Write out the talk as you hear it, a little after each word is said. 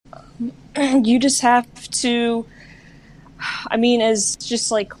You just have to, I mean, as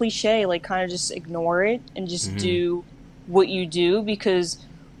just like cliche, like kind of just ignore it and just Hmm. do what you do because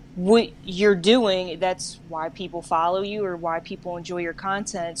what you're doing, that's why people follow you or why people enjoy your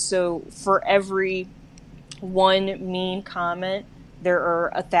content. So for every one mean comment, there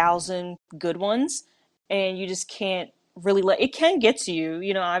are 1,000 good ones, and you just can't really let it can get to you.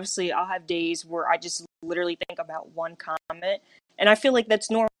 You know, obviously, I'll have days where I just literally think about one comment, and I feel like that's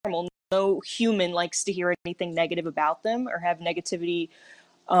normal. No human likes to hear anything negative about them or have negativity,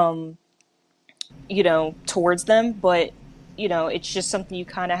 um, towards them. But it's just something you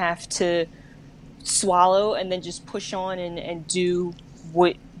kind of have to swallow and then just push on and do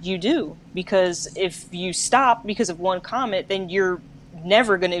what you do. Because if you stop because of one comment, then you're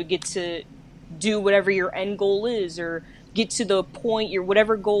never going to get to do whatever your end goal is or get to the point, your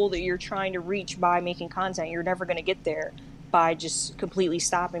whatever goal that you're trying to reach by making content. You're never going to get there by just completely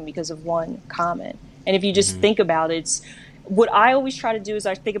stopping because of one comment. And if you just Hmm. think about it, it's what I always try to do is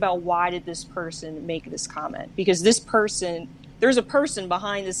I think about, why did this person make this comment? Because this person, there's a person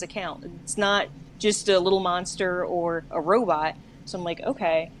behind this account. It's not just a little monster or a robot. So I'm like,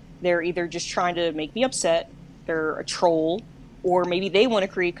 okay, they're either just trying to make me upset, they're a troll, or maybe they want to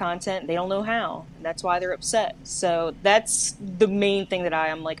create content, they don't know how, and that's why they're upset. So that's the main thing that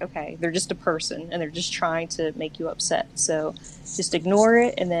I'm like, okay, they're just a person and they're just trying to make you upset. So just ignore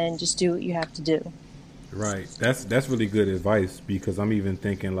it and then just do what you have to do. Right. That's really good advice because I'm even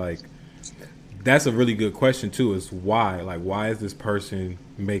thinking like that's a really good question too. Is why? Like, why is this person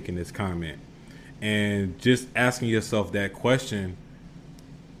making this comment? And just asking yourself that question,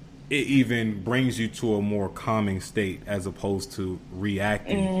 it even brings you to a more calming state as opposed to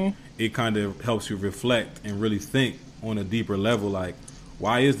reacting. Mm, It kind of helps you reflect and really think on a deeper level. Like,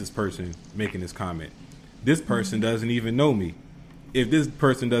 why is this person making this comment? This person mm, doesn't even know me. If this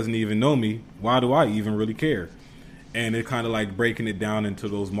person doesn't even know me, why do I even really care? And it kind of like breaking it down into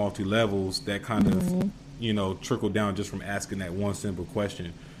those multi levels that kind of mm. trickle down just from asking that one simple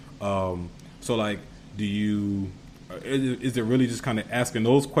question. So like, do you is it really just kind of asking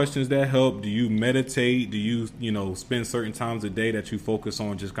those questions that help? Do you meditate? Do you spend certain times a day that you focus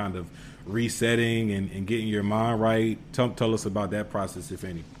on just kind of resetting and getting your mind right? Tell us about that process, if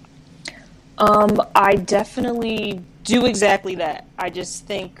any. I definitely do exactly that. I just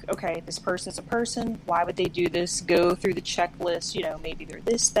think, okay, this person's a person. Why would they do this? Go through the checklist. Maybe they're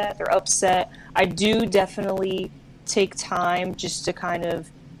this, that, they're upset. I do definitely take time just to kind of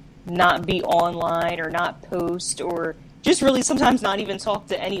not be online or not post or just really sometimes not even talk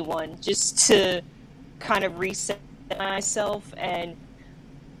to anyone just to kind of reset myself. And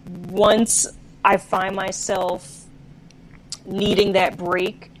once I find myself needing that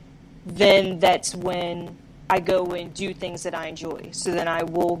break, then that's when I go and do things that I enjoy. So then I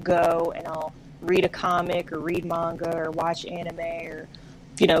will go and I'll read a comic or read manga or watch anime or,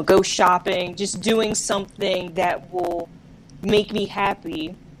 go shopping, just doing something that will make me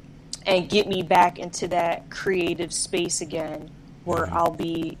happy and get me back into that creative space again where Mm-hmm. I'll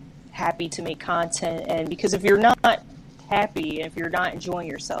be happy to make content. And because if you're not happy and if you're not enjoying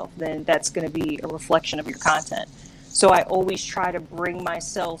yourself, then that's going to be a reflection of your content. So I always try to bring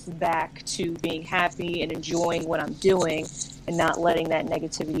myself back to being happy and enjoying what I'm doing and not letting that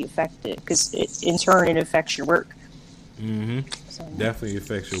negativity affect it because in turn it affects your work. Mm-hmm. So, Definitely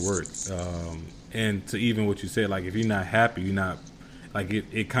affects your work. And to even what you said, like if you're not happy, you're not like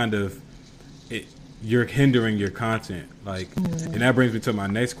it kind of it you're hindering your content. Like, and mm. that brings me to my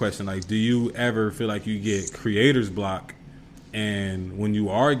next question. Like, do you ever feel like you get creator's block? And when you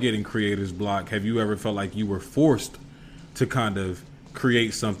are getting creator's block, have you ever felt like you were forced to kind of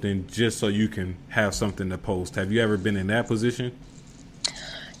create something just so you can have something to post? Have you ever been in that position?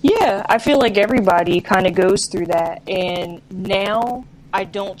 Yeah, I feel like everybody kind of goes through that. And now I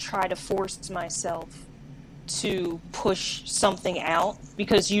don't try to force myself to push something out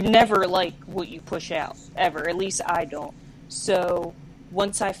because you never like what you push out, ever. At least I don't. So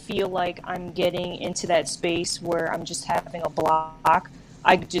once I feel like I'm getting into that space where I'm just having a block,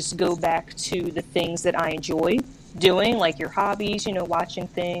 I just go back to the things that I enjoy doing, like your hobbies, watching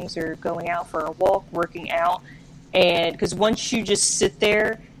things or going out for a walk, working out. And because once you just sit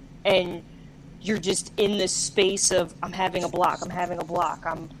there and you're just in this space of, I'm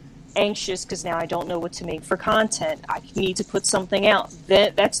anxious because now I don't know what to make for content. I need to put something out.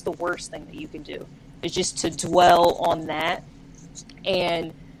 That's the worst thing that you can do. Is just to dwell on that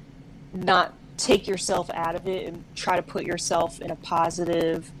and not take yourself out of it and try to put yourself in a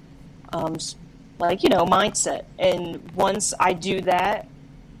positive, um, mindset. And once I do that,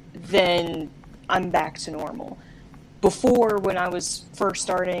 then I'm back to normal. before, when I was first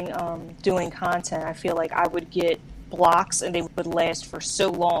starting doing content, I feel like I would get blocks and they would last for so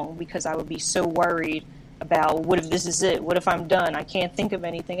long because I would be so worried about, what if this is it? What if I'm done? I can't think of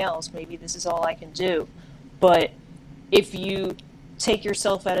anything else. Maybe this is all I can do. But if you take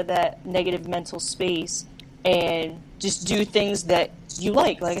yourself out of that negative mental space and just do things that you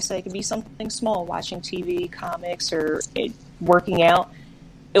like I said, it could be something small, watching TV, comics, or working out,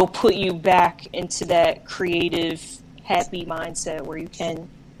 it'll put you back into that creative, happy mindset where you can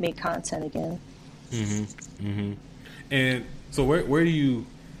make content again. And so where do you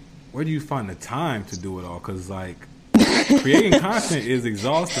find the time to do it all? Because like creating content is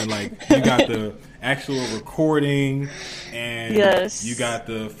exhausting. Like you got the actual recording, and you got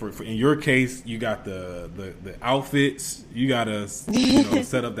for in your case, you got the outfits. You gotta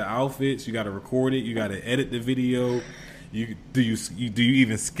set up the outfits. You gotta record it. You gotta edit the video. Do you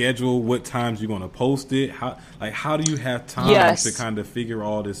even schedule what times you're gonna post it? How do you have time to kind of figure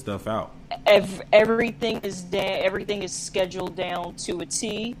all this stuff out? Everything is scheduled down to a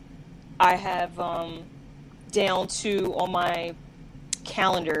T. I have down to on my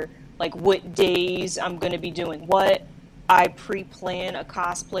calendar like what days I'm going to be doing what. I pre-plan a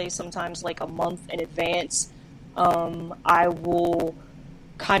cosplay sometimes like a month in advance. I will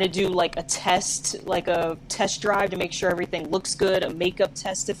kind of do like a test drive to make sure everything looks good, a makeup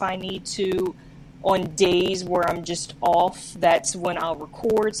test if I need to. On days where I'm just off, that's when I'll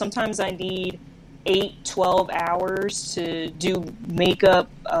record. Sometimes I need 8-12 hours to do makeup,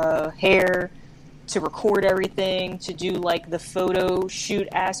 hair, to record everything, to do like the photo shoot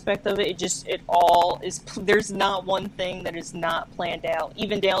aspect of it. It all is, there's not one thing that is not planned out,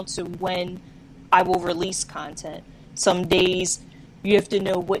 even down to when I will release content. Some days you have to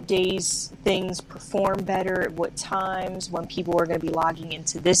know what days things perform better, at what times, when people are going to be logging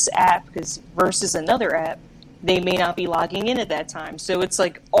into this app, because versus another app, they may not be logging in at that time. So it's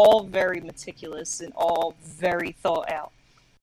like all very meticulous and all very thought out.